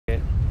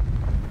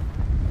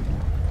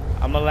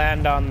I'm gonna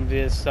land on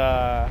this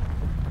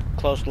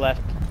close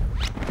left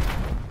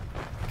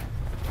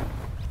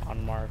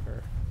on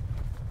marker.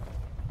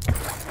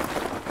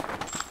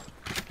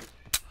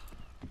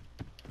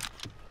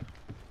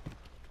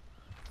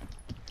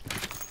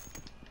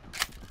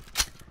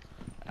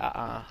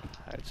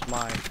 It's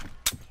mine.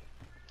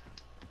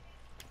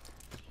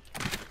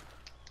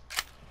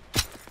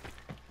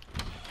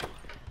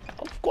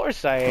 Of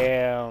course I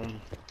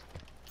am.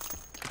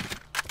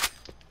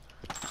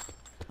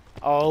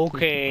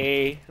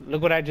 Okay,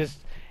 look what I just.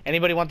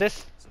 Anybody want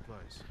this?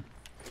 Supplies.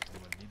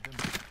 Anyone need them?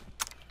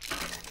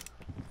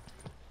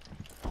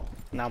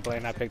 No, I'm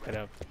playing. I picked it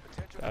up.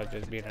 I was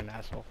just being an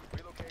asshole.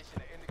 Relocation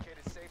to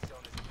indicated safe zone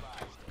is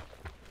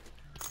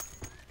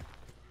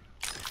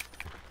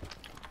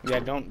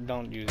advised. Yeah,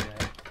 don't use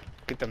that.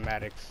 Get the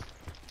Maddox.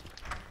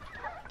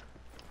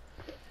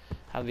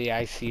 Have the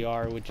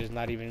ICR, which is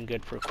not even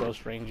good for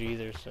close range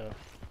either. So.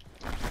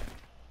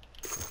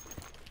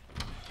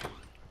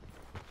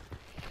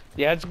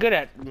 Yeah, it's good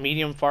at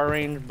medium far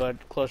range,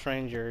 but close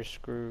range you're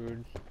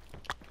screwed.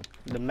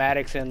 The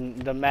Maddox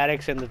and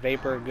the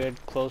Vapor are good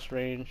close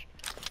range,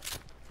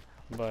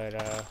 but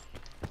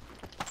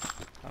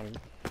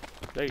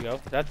there you go.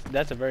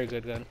 That's a very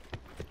good gun.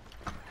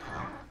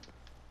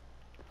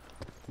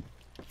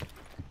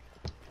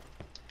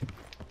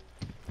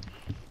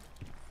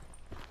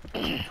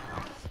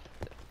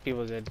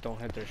 People that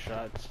don't hit their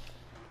shots.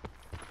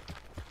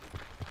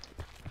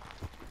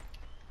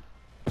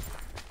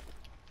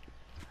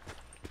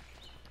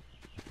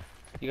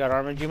 You got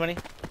armor G money?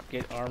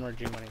 Get armor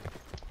G money.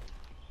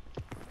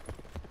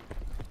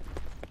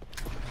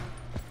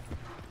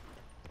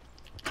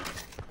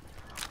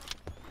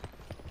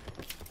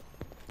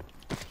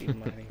 G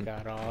money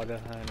got all the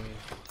honeys.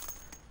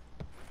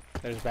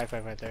 There's a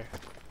backpack right there.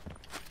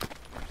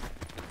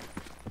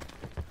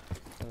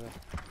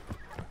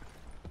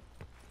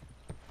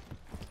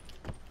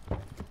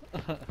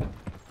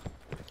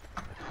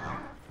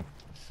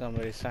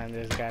 Somebody signed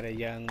this guy to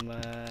Young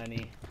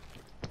Money.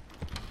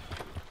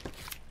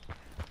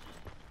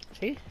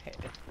 See?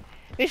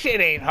 This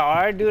shit ain't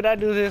hard, dude. I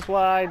do this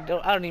while I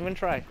don't even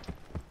try.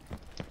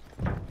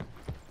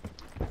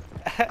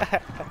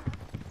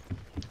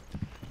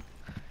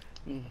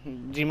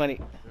 G money.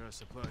 There are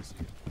supplies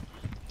here.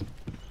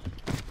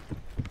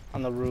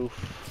 On the roof.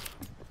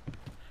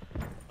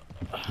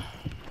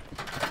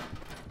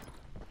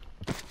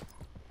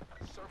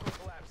 Circle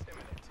collapse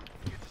imminent.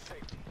 Get to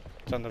safety.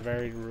 It's on the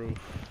very roof.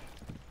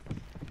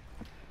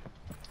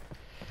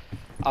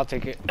 I'll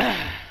take it.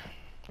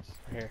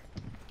 Here.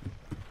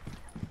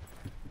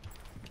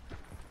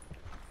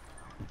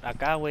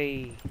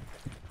 Akawe.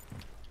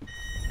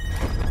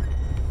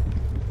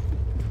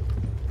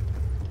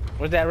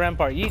 Where's that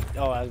rampart?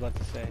 Oh, I was about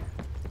to say.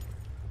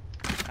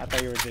 I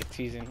thought you were just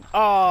teasing.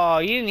 Oh,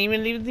 you didn't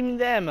even leave me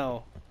the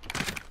ammo.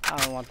 I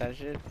don't want that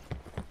shit.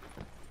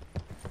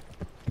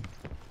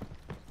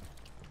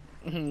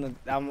 I'm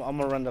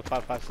gonna run the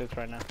 5.56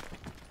 right now.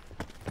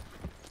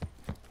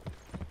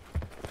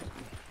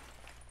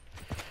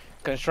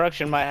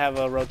 Construction might have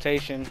a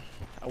rotation.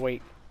 Oh,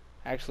 wait.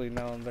 Actually,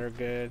 no, they're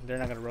good. They're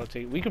not gonna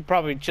rotate. We could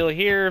probably chill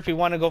here if you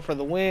want to go for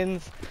the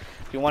wins.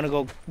 If you want to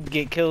go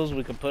get kills,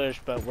 we could push,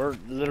 but we're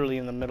literally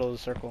in the middle of the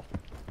circle.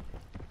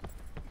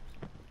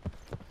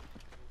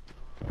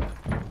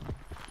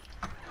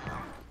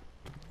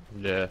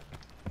 Yeah.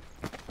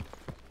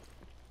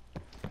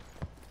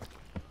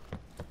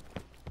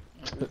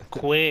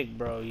 Quick,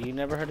 bro. You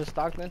never heard of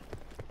Stockton?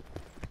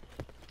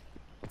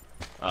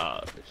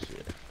 Oh,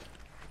 shit.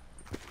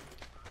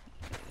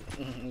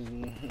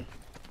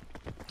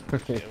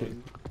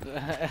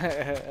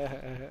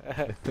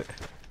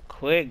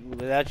 Quick,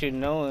 without you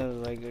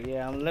knowing, like,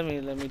 yeah, let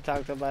me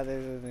talk about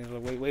this. And he's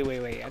like,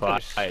 wait.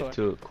 Quiet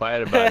too.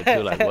 Quiet about it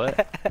too. Like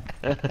what?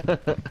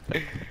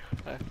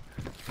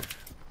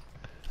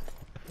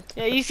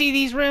 Yeah, you see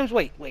these rims?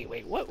 Wait.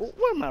 Where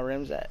are my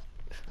rims at?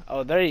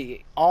 Oh, they're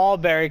all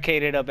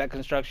barricaded up at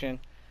construction.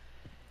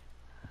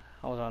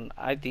 Hold on.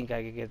 I think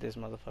I could get this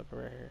motherfucker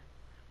right here.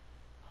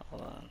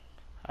 Hold on.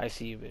 I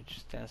see you, bitch.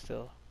 Stand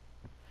still.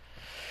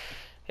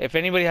 If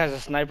anybody has a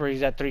sniper,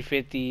 he's at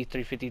 350,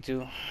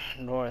 352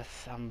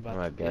 north. I'm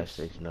about to gas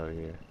station over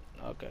here.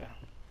 Okay.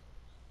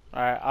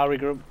 Alright, I'll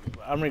regroup.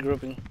 I'm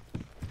regrouping.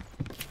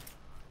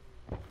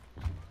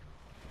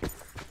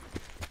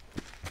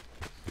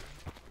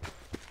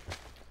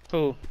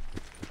 Who?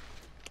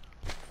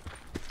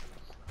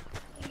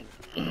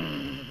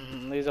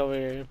 He's over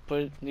here.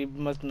 He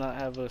must not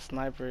have a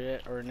sniper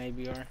yet or an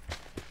ABR.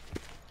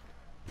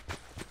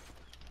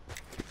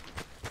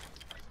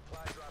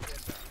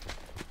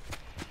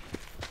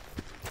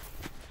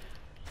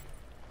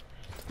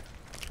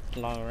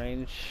 Long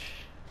range.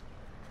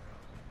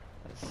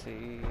 Let's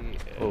see.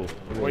 Oh,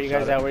 where you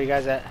guys at? Where you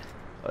guys at?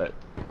 What?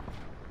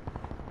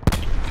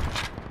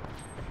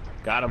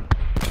 Got him.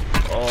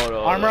 Oh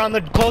no. Armor on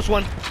the close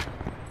one.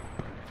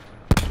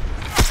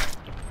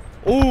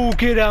 Ooh,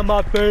 get out of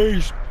my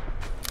face.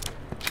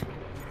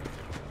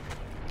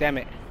 Damn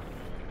it.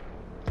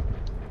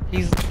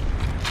 He's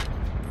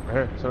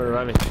Right here. Someone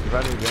revive me.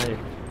 Revive me behind you.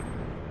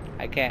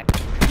 I can't.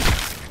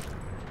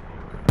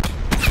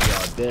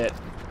 Y'all dead.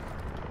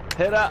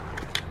 Head up.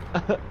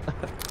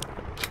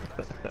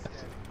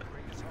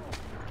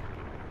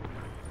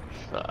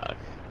 Fuck.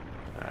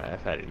 Alright,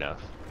 I've had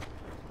enough.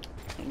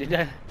 Did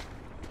I?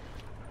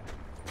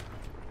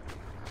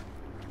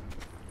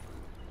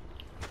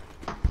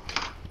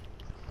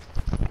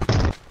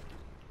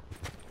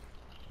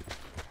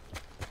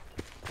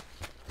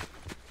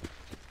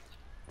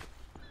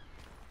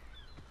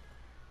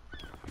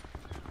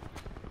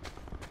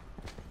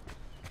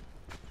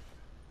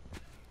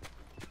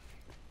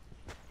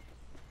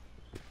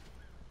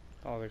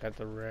 Oh, they got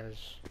the res.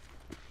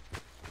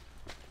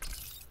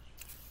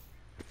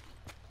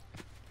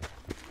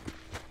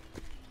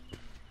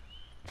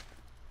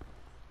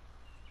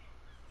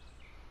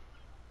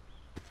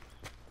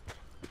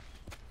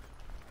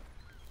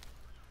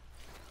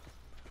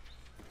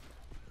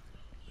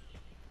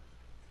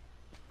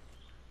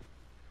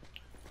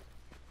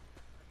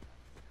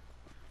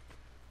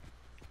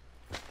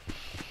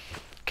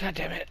 God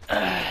damn it.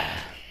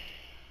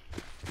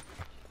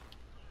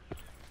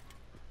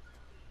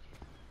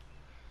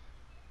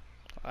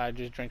 I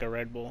just drank a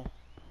Red Bull.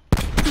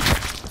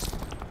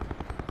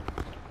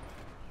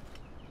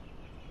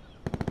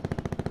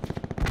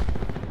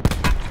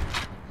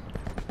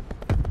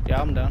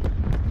 Yeah, I'm done.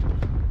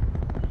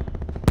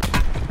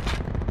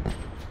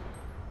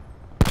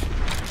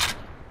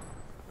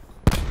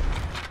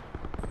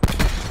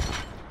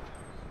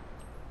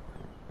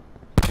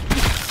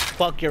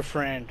 Fuck your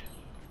friend.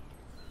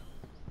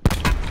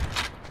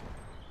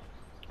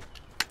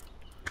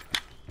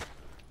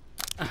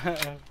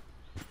 Further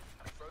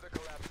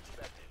collapse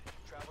expected.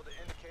 Travel to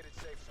indicated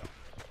safe zone.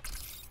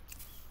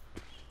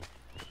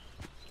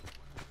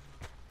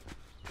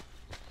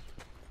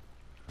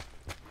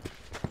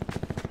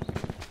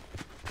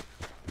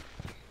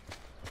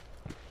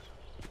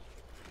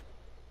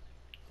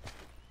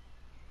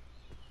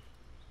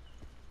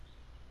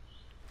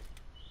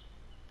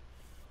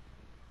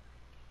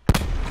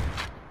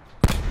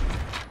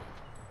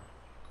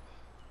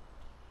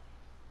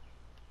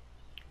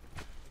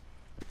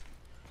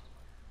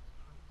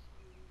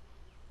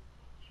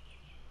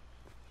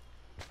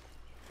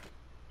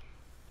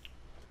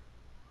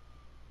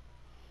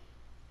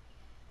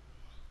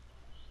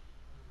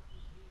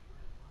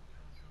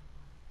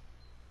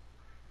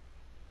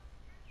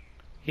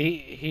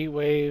 Heat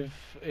wave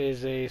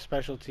is a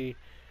specialty,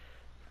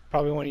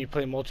 probably when you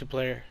play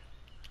multiplayer.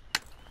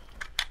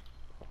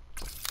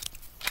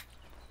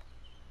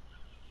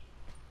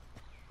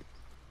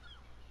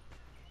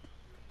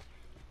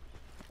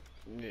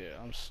 Yeah,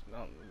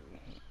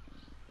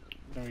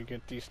 let me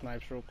get these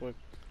snipes real quick.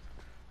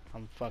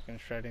 I'm fucking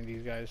shredding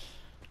these guys.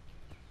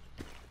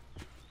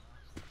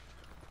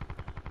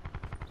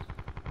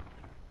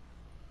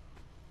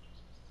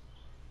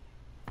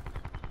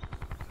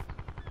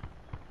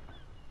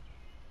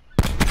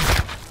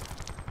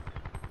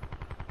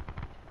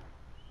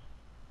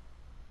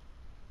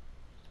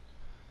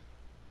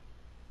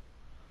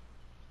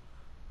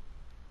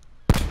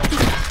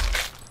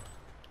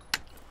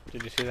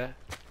 Did you see that?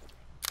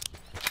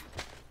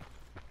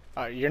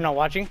 You're not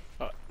watching?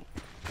 Oh.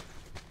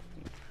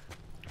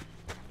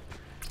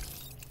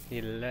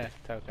 He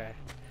left, okay.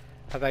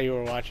 I thought you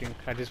were watching.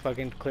 I just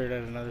fucking cleared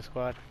out another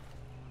squad.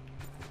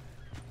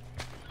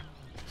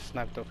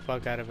 Sniped the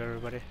fuck out of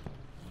everybody.